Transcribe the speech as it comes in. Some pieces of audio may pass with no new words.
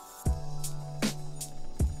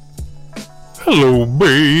Hello,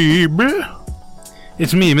 baby.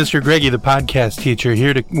 It's me, Mr. Greggy, the podcast teacher,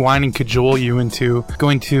 here to whine and cajole you into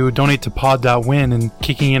going to donate to pod.win and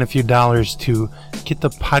kicking in a few dollars to get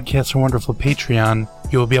the Podcast Are Wonderful Patreon.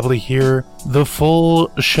 You will be able to hear the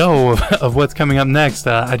full show of what's coming up next.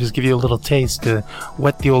 I just give you a little taste to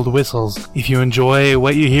wet the old whistles. If you enjoy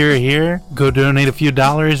what you hear here, go donate a few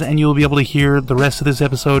dollars and you'll be able to hear the rest of this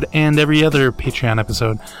episode and every other Patreon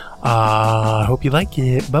episode. I hope you like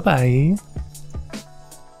it. Bye-bye.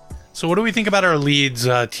 So what do we think about our leads,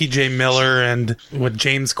 T.J. Miller and with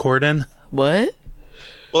James Corden? What?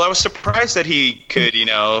 Well, I was surprised that he could,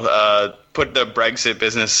 put the Brexit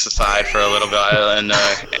business aside for a little bit and,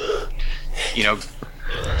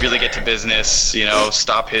 really get to business,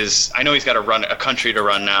 stop his... I know he's got a country to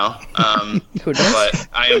run now. Who does?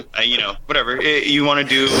 But whatever. You want to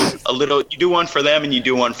do a little... You do one for them and you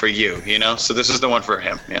do one for you, So this is the one for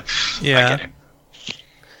him, yeah. Yeah. I get it.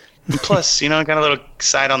 Plus, got a little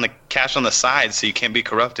cash on the side, so you can't be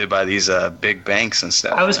corrupted by these big banks and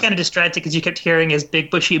stuff. I was kind of distracted because you kept hearing his big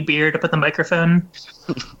bushy beard up at the microphone.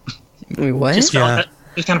 Wait, what? Just kind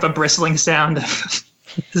of a bristling sound of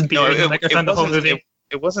his beard in the microphone the whole movie.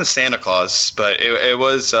 It wasn't Santa Claus, but it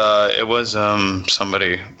was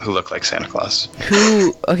somebody who looked like Santa Claus.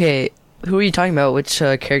 Who are you talking about? Which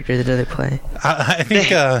character did they play? I think...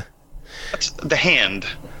 That's the Hand.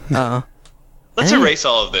 Oh. Let's erase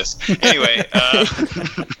all of this. Anyway,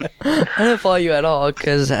 I don't follow you at all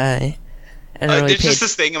because I don't really there's just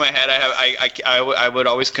this thing in my head. I would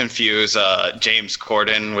always confuse James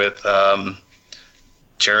Corden with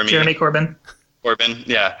Jeremy Corbyn. Corbyn,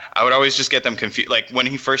 yeah. I would always just get them confused. Like, when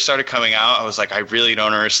he first started coming out, I was like, I really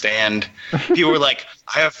don't understand. People were like,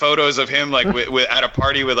 I have photos of him, like, with at a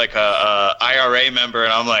party with, like, a IRA member,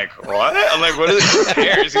 and I'm like, what? I'm like, what is this? Who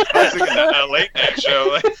cares? He's hosting a late night show.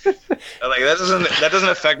 Like, that doesn't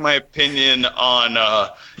affect my opinion on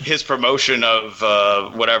his promotion of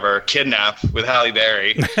whatever, Kidnap with Halle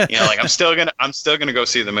Berry. I'm still gonna go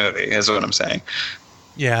see the movie, is what I'm saying.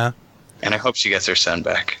 Yeah. And I hope she gets her son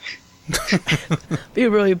back. be a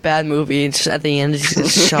really bad movie. Just at the end, it's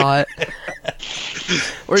just shot.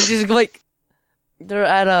 Or just like they're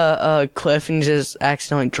at a cliff and just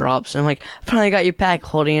accidentally drops. And I'm like, I finally got you back,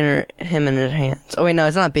 holding him in his hands. Oh wait, no,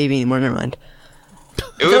 it's not a baby anymore. Never mind.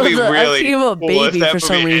 It would be really cool if that for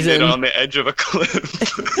some reason ended on the edge of a cliff.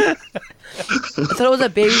 I thought it was a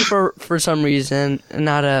baby for some reason, and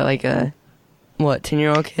not a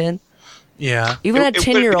 10-year-old kid. Yeah. Even a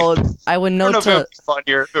 10-year-old, I would know I don't know if it would be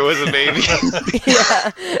funnier if it was a baby.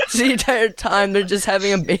 Yeah, the entire time they're just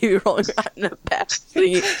having a baby rolling around in the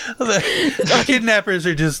backseat. The kidnappers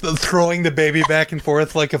are just throwing the baby back and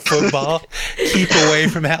forth like a football. Keep away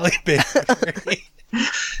from Halle Berry.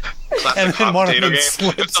 And then one of them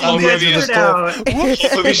slips on the edge of the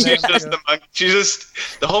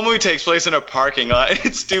cliff. The whole movie takes place in a parking lot.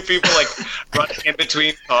 It's two people running in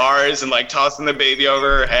between cars and tossing the baby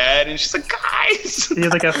over her head, and she's like, guys. He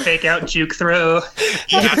has a fake out juke throw.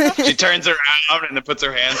 Yeah, she turns around and then puts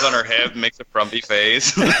her hands on her hip and makes a frumpy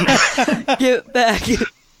face. Get back.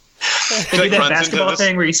 They do that basketball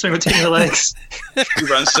thing where you swing between your legs. She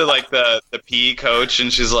runs to the PE coach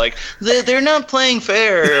and she's like, they're not playing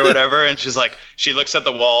fair or whatever. And she's like, she looks at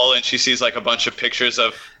the wall and she sees a bunch of pictures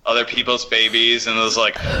of other people's babies, and it was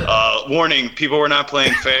like, warning, people were not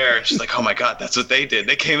playing fair. And she's like, oh my God, that's what they did.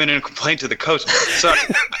 They came in and complained to the coach. So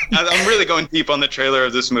I'm really going deep on the trailer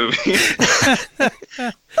of this movie.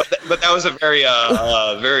 But that was a very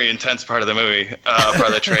very intense part of the movie, part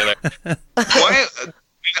of the trailer. Why?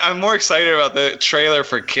 I'm more excited about the trailer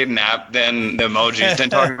for Kidnap than the emojis, than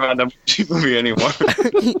talking about the emoji movie anymore.